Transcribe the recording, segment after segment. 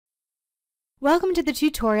Welcome to the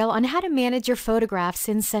tutorial on how to manage your photographs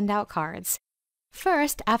in SendOutCards.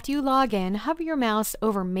 First, after you log in, hover your mouse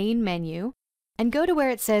over Main Menu and go to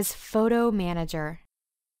where it says Photo Manager.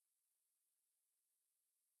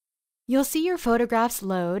 You'll see your photographs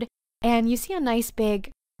load, and you see a nice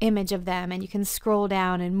big image of them, and you can scroll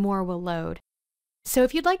down and more will load. So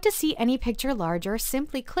if you'd like to see any picture larger,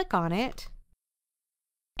 simply click on it.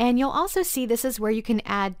 And you'll also see this is where you can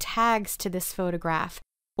add tags to this photograph.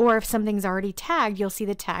 Or if something's already tagged, you'll see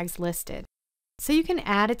the tags listed. So you can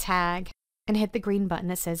add a tag and hit the green button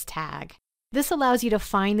that says Tag. This allows you to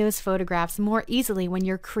find those photographs more easily when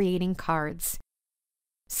you're creating cards.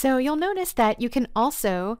 So you'll notice that you can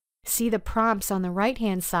also see the prompts on the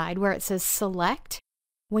right-hand side where it says Select.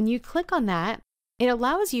 When you click on that, it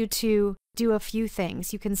allows you to do a few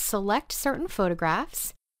things. You can select certain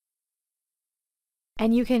photographs,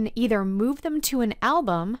 and you can either move them to an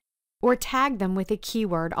album or tag them with a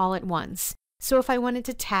keyword all at once. So if I wanted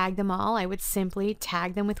to tag them all, I would simply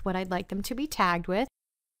tag them with what I'd like them to be tagged with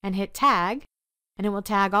and hit tag, and it will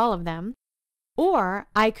tag all of them. Or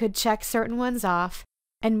I could check certain ones off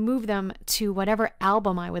and move them to whatever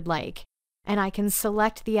album I would like. And I can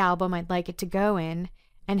select the album I'd like it to go in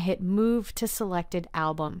and hit Move to Selected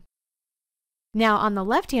Album. Now on the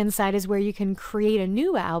left-hand side is where you can create a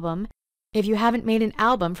new album if you haven't made an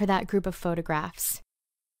album for that group of photographs.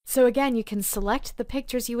 So again, you can select the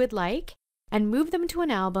pictures you would like and move them to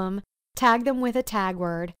an album, tag them with a tag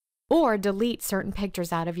word, or delete certain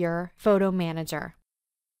pictures out of your photo manager.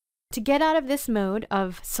 To get out of this mode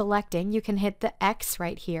of selecting, you can hit the X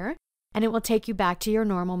right here, and it will take you back to your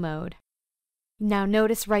normal mode. Now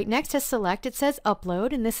notice right next to Select it says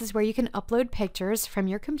Upload, and this is where you can upload pictures from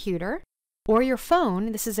your computer or your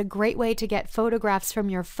phone. This is a great way to get photographs from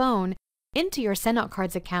your phone into your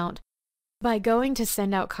SendOutCards account by going to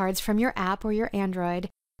SendOutCards from your app or your Android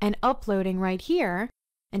and uploading right here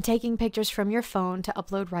and taking pictures from your phone to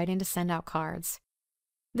upload right into SendOutCards.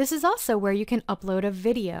 This is also where you can upload a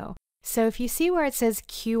video. So if you see where it says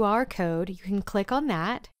QR code, you can click on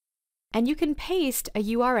that and you can paste a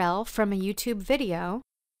URL from a YouTube video,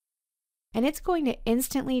 and it's going to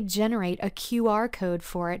instantly generate a QR code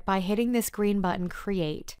for it by hitting this green button,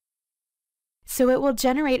 Create. So it will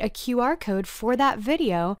generate a QR code for that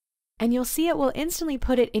video, and you'll see it will instantly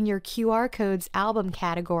put it in your QR codes album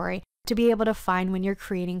category to be able to find when you're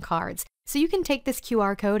creating cards. So you can take this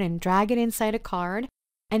QR code and drag it inside a card,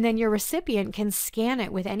 and then your recipient can scan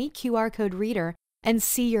it with any QR code reader and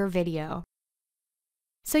see your video.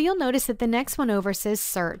 So you'll notice that the next one over says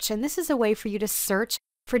Search, and this is a way for you to search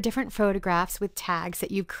for different photographs with tags that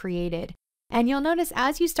you've created. And you'll notice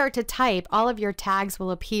as you start to type, all of your tags will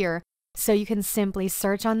appear, so you can simply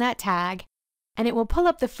search on that tag, and it will pull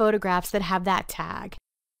up the photographs that have that tag.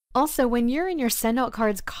 Also, when you're in your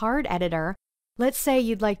SendOutCards card editor, let's say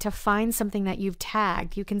you'd like to find something that you've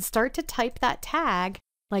tagged, you can start to type that tag,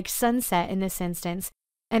 like sunset in this instance,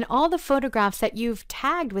 and all the photographs that you've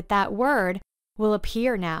tagged with that word will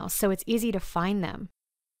appear now, so it's easy to find them.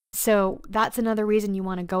 So that's another reason you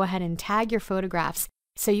want to go ahead and tag your photographs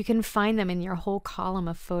so you can find them in your whole column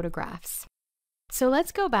of photographs. So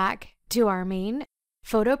let's go back to our main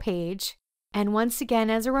photo page. And once again,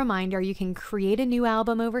 as a reminder, you can create a new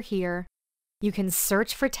album over here. You can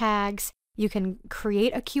search for tags. You can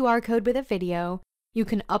create a QR code with a video. You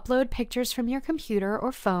can upload pictures from your computer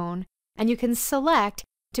or phone. And you can select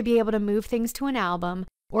to be able to move things to an album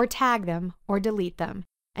or tag them or delete them.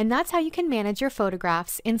 And that's how you can manage your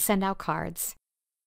photographs in SendOutCards.